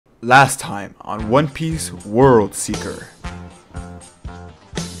Last time on One Piece World Seeker.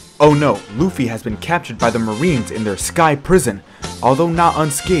 Oh no, Luffy has been captured by the Marines in their sky prison. Although not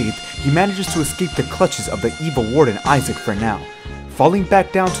unscathed, he manages to escape the clutches of the evil warden Isaac for now. Falling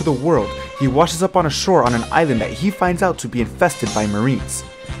back down to the world, he washes up on a shore on an island that he finds out to be infested by Marines.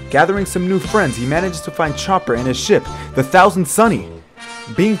 Gathering some new friends, he manages to find Chopper and his ship, the Thousand Sunny.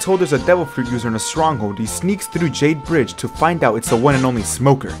 Being told there's a devil fruit user in a stronghold, he sneaks through Jade Bridge to find out it's the one and only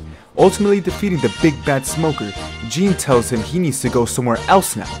Smoker. Ultimately defeating the big bad Smoker, Gene tells him he needs to go somewhere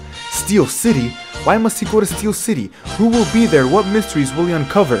else now. Steel City? Why must he go to Steel City? Who will be there? What mysteries will he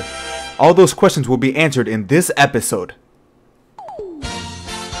uncover? All those questions will be answered in this episode.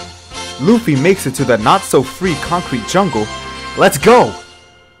 Luffy makes it to the not-so-free concrete jungle. Let's go!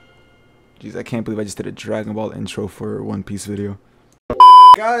 Jeez, I can't believe I just did a Dragon Ball intro for a One Piece video.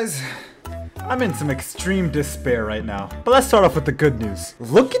 Guys, I'm in some extreme despair right now. But let's start off with the good news.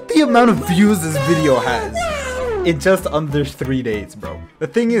 Look at the amount of views this video has in just under 3 days, bro. The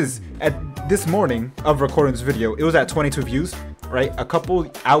thing is, at this morning of recording this video, it was at 22 views, right? A couple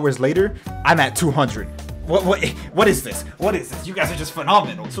hours later, I'm at 200. What is this? What is this? You guys are just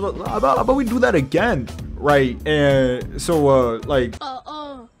phenomenal. So how about we do that again, right? And so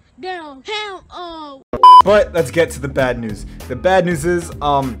But let's get to the bad news. The bad news is,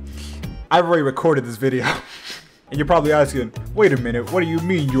 I've already recorded this video. And you're probably asking, wait a minute, what do you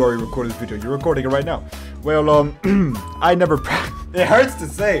mean you already recorded this video? You're recording it right now. Well, I never, it hurts to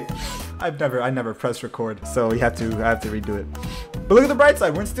say, I never pressed record, so I have to redo it. But look at the bright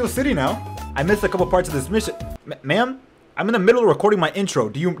side, we're in Steel City now. I missed a couple parts of this mission. Ma'am, I'm in the middle of recording my intro.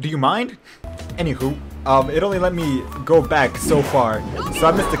 Do you mind? Anywho, it only let me go back so far, so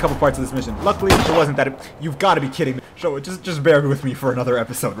I missed a couple parts of this mission. Luckily, it wasn't that. You've got to be kidding me. So just bear with me for another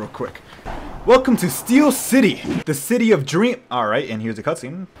episode real quick. Welcome to Steel City, the city of dream. All right, and here's a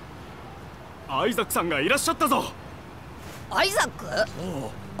cutscene. Isaac-sanがいらっしゃったぞ。Isaac? お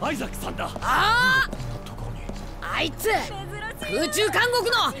う、Isaac さんだ。ああ。あいつ、空中監獄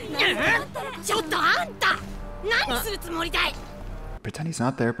の。ちょっとあんた、何するつもりだい? Pretend he's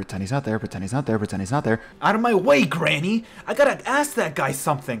not there, pretend he's not there, pretend he's not there, pretend he's not there. Out of my way, Granny! I gotta ask that guy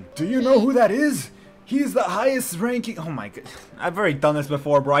something. Do you know who that is? He's the highest ranking. Oh my god. I've already done this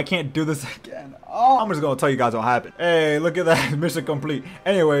before, bro. I can't do this again. Oh, I'm just gonna tell you guys what happened. Hey, look at that. Mission complete.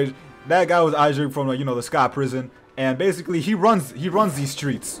 Anyways, that guy was Isaac from, the Sky Prison. And basically, he runs these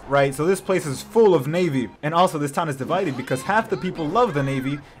streets, right? So this place is full of Navy. And also, this town is divided because half the people love the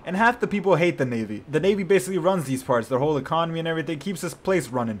Navy and half the people hate the Navy. The Navy basically runs these parts. Their whole economy and everything keeps this place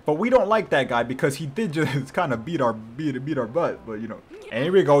running. But we don't like that guy because he did just kind of beat our butt. But, And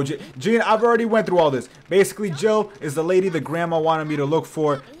here we go. Gene, I've already went through all this. Basically, Jill is the lady the grandma wanted me to look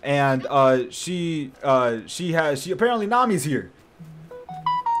for. And she apparently Nami's here.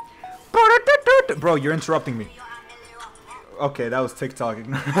 Bro, you're interrupting me. Okay, that was TikTok.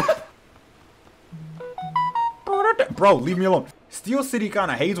 Bro, leave me alone. Steel City kind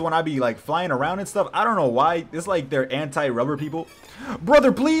of hates when I be flying around and stuff. I don't know why. It's like they're anti-rubber people.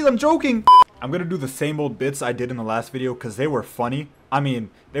 Brother, please, I'm joking. I'm gonna do the same old bits I did in the last video because they were funny. I mean,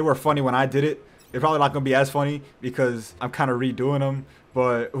 they were funny when I did it. They're probably not gonna be as funny because I'm kind of redoing them.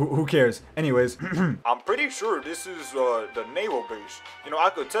 But who cares? Anyways, I'm pretty sure this is the naval base. I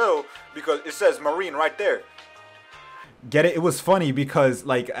could tell because it says Marine right there. Get it? It was funny because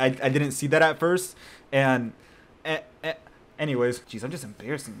I didn't see that at first, and anyways, jeez, I'm just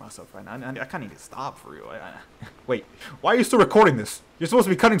embarrassing myself right now. I kind of need to stop for real. Wait, why are you still recording this? You're supposed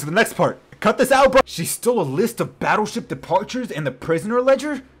to be cutting to the next part. Cut this out, bro. She stole a list of battleship departures and the prisoner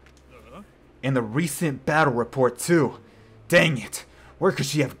ledger, and the recent battle report too. Dang it! Where could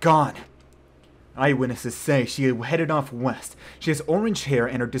she have gone? Eyewitnesses say she headed off west. She has orange hair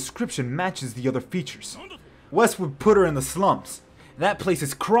and her description matches the other features. West would put her in the slums. That place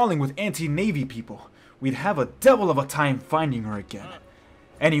is crawling with anti-Navy people. We'd have a devil of a time finding her again.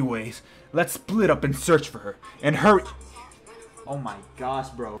 Anyways, let's split up and search for her. And hurry. Oh my gosh,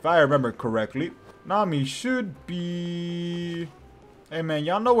 bro. If I remember correctly, Nami should be... Hey man,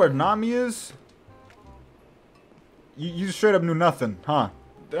 y'all know where Nami is? You straight up knew nothing, huh?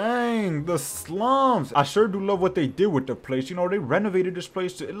 Dang, the slums. I sure do love what they did with the place. They renovated this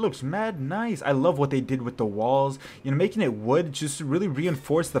place. It looks mad nice. I love what they did with the walls. Making it wood just to really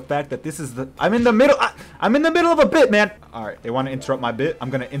reinforce the fact that this is the... I'm in the middle. I'm in the middle of a bit, man. All right, they want to interrupt my bit. I'm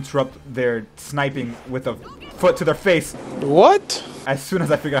going to interrupt their sniping with a foot to their face. What? As soon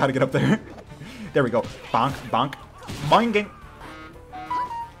as I figure out how to get up there. There we go. Bonk, bonk, boing.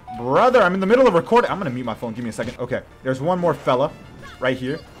 Brother, I'm in the middle of recording. I'm going to mute my phone. Give me a second. Okay, there's one more fella. Right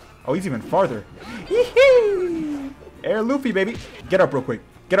here. Oh, he's even farther. Air Luffy, baby. Get up real quick.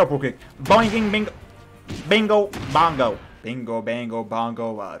 Get up real quick. Boing, bingo. Bingo, bongo. Bingo, bango,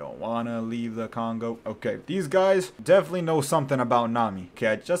 bongo. I don't wanna leave the Congo. Okay, these guys definitely know something about Nami. Okay,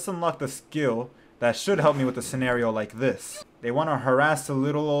 I just unlocked a skill that should help me with a scenario like this. They want to harass the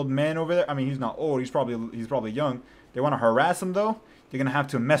little old man over there. I mean, he's not old. He's probably young. They want to harass him though. You're gonna have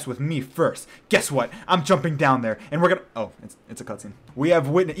to mess with me first. Guess what? I'm jumping down there, and we're gonna. Oh, it's a cutscene. We have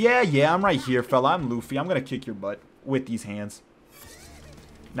witness. Yeah, I'm right here, fella. I'm Luffy. I'm gonna kick your butt with these hands.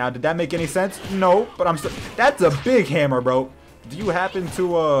 Now, did that make any sense? No, but I'm still. That's a big hammer, bro. Do you happen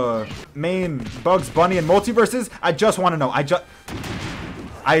to main Bugs Bunny and Multiverses? I just want to know. I just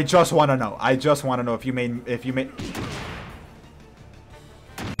want to know. I just want to know if you made.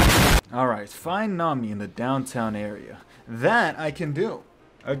 All right, find Nami in the downtown area. That I can do.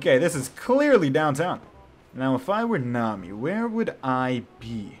 Okay, this is clearly downtown. Now, if I were Nami, where would I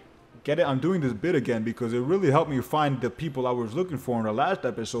be? Get it? I'm doing this bit again because it really helped me find the people I was looking for in the last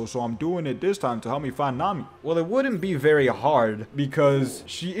episode, so I'm doing it this time to help me find Nami. Well, it wouldn't be very hard because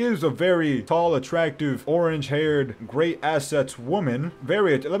she is a very tall, attractive, orange-haired, great assets woman.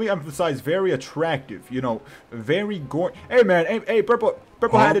 Let me emphasize, very attractive. You know, very gorgeous. Hey, man. Hey,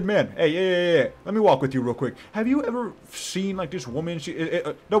 purple-hatted man. Hey. Let me walk with you real quick. Have you ever seen like this woman?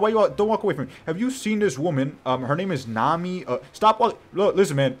 No, why you don't walk away from me. Have you seen this woman? Her name is Nami. Stop. Look,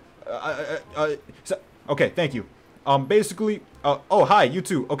 listen, man. Okay, thank you. Basically, oh, hi, you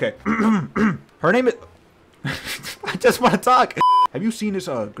too. Okay. Her name is. I just want to talk. Have you seen this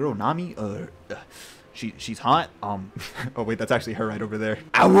girl Nami? She's hot. Oh wait, that's actually her right over there.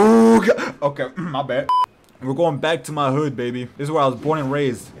 Okay, my bad. We're going back to my hood, baby. This is where I was born and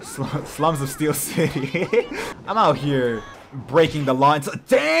raised. Slums of Steel City. I'm out here breaking the lines.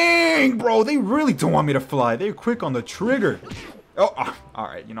 Dang, bro, they really don't want me to fly. They're quick on the trigger. Oh,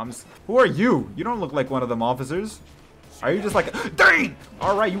 alright, you know, who are you? You don't look like one of them officers. Are you just like, dang!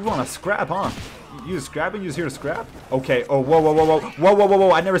 Alright, you want to scrap, huh? You scrapping? You just here to scrap? Okay, oh,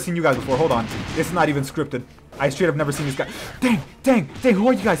 whoa, I've never seen you guys before, hold on. This is not even scripted. I straight up never seen this guy. Dang, who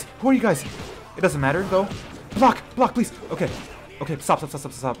are you guys? It doesn't matter, though. Block, please. Okay, stop.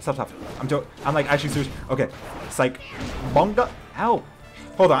 I'm like actually serious. Okay, psych. Bonga, ow.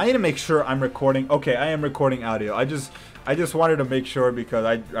 Hold on, I need to make sure I'm recording. Okay, I am recording audio. I just wanted to make sure because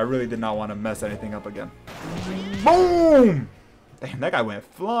I really did not want to mess anything up again. Boom! Damn, that guy went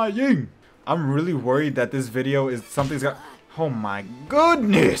flying. I'm really worried that this video is something's got. Oh my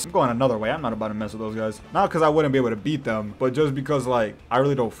goodness! I'm going another way. I'm not about to mess with those guys. Not because I wouldn't be able to beat them, but just because like I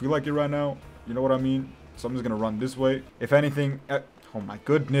really don't feel like it right now. You know what I mean? So I'm just gonna run this way. If anything, oh my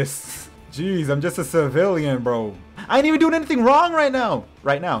goodness. Jeez, I'm just a civilian, bro. I ain't even doing anything wrong right now.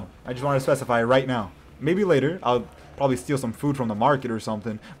 Right now. I just want to specify right now. Maybe later, I'll probably steal some food from the market or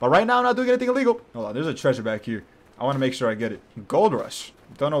something. But right now, I'm not doing anything illegal. Hold on, there's a treasure back here. I want to make sure I get it. Gold rush.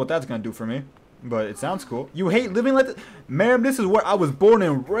 Don't know what that's going to do for me. But it sounds cool. You hate living like this? Ma'am, this is where I was born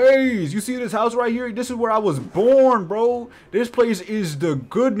and raised. You see this house right here? This is where I was born, bro. This place is the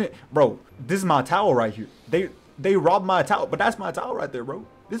goodness. Bro, this is my towel right here. They robbed my towel, but that's my towel right there, bro.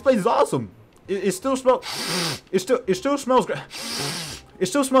 This place is awesome. It still smells. It still smells great. It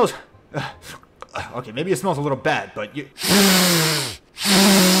still smells. Okay, maybe it smells a little bad, but you.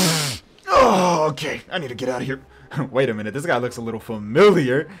 Oh, okay. I need to get out of here. Wait a minute. This guy looks a little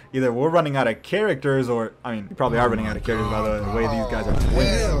familiar. Either we're running out of characters, or I mean, we probably are running out of characters by the way these guys are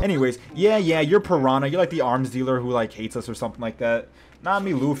twins. Anyways, yeah, you're Piranha. You're like the arms dealer who like hates us or something like that.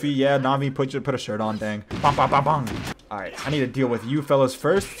 Nami, Luffy, yeah, Nami, put a shirt on, dang. Bang, bang, bang, bang. Alright, I need to deal with you fellas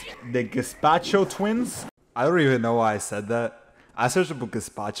first. The Gazpacho twins. I don't even know why I said that. I searched up what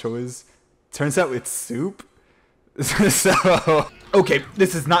gazpacho is. Turns out it's soup. So, okay,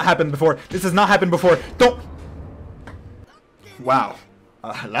 this has not happened before. Don't. Wow.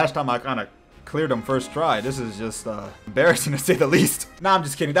 Last time I kind of cleared them first try. This is just embarrassing to say the least. Nah, I'm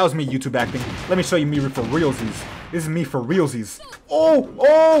just kidding. That was me YouTube acting. Let me show you me for realsies. This is me for realsies.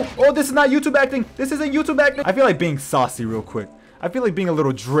 Oh, this is not YouTube acting. This isn't YouTube acting. I feel like being saucy real quick. I feel like being a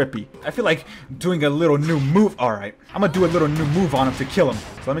little drippy. I feel like doing a little new move. All right, I'm gonna do a little new move on him to kill him.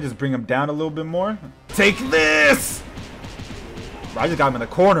 So let me just bring him down a little bit more. Take this! Bro, I just got him in the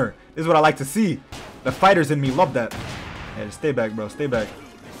corner. This is what I like to see. The fighters in me love that. Hey, stay back, bro. Stay back.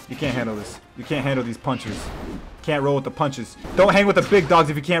 You can't handle this. You can't handle these punchers. Can't roll with the punches. Don't hang with the big dogs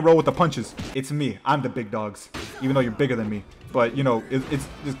if you can't roll with the punches. It's me. I'm the big dogs. Even though you're bigger than me. But, you know, it's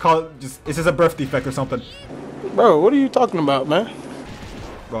just a birth defect or something. Bro, what are you talking about, man?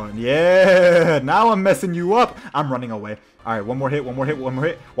 Run. Yeah. Now I'm messing you up. I'm running away. All right, one more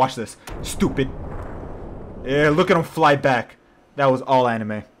hit. Watch this. Stupid. Yeah, look at him fly back. That was all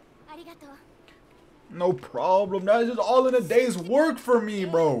anime. No problem. That is just all in a day's work for me,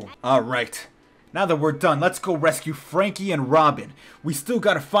 bro. Alright. Now that we're done, let's go rescue Frankie and Robin. We still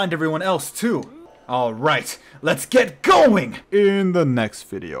gotta find everyone else, too. Alright, let's get going! In the next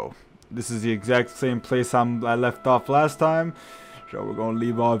video. This is the exact same place I left off last time. So we're gonna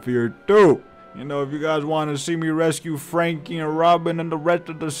leave off here, too. You know, if you guys want to see me rescue Frankie and Robin and the rest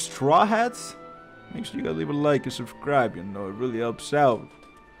of the Straw Hats, make sure you guys leave a like and subscribe. You know, it really helps out.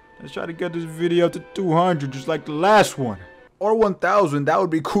 Let's try to get this video to 200 just like the last one. Or 1,000, that would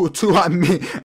be cool too. I mean,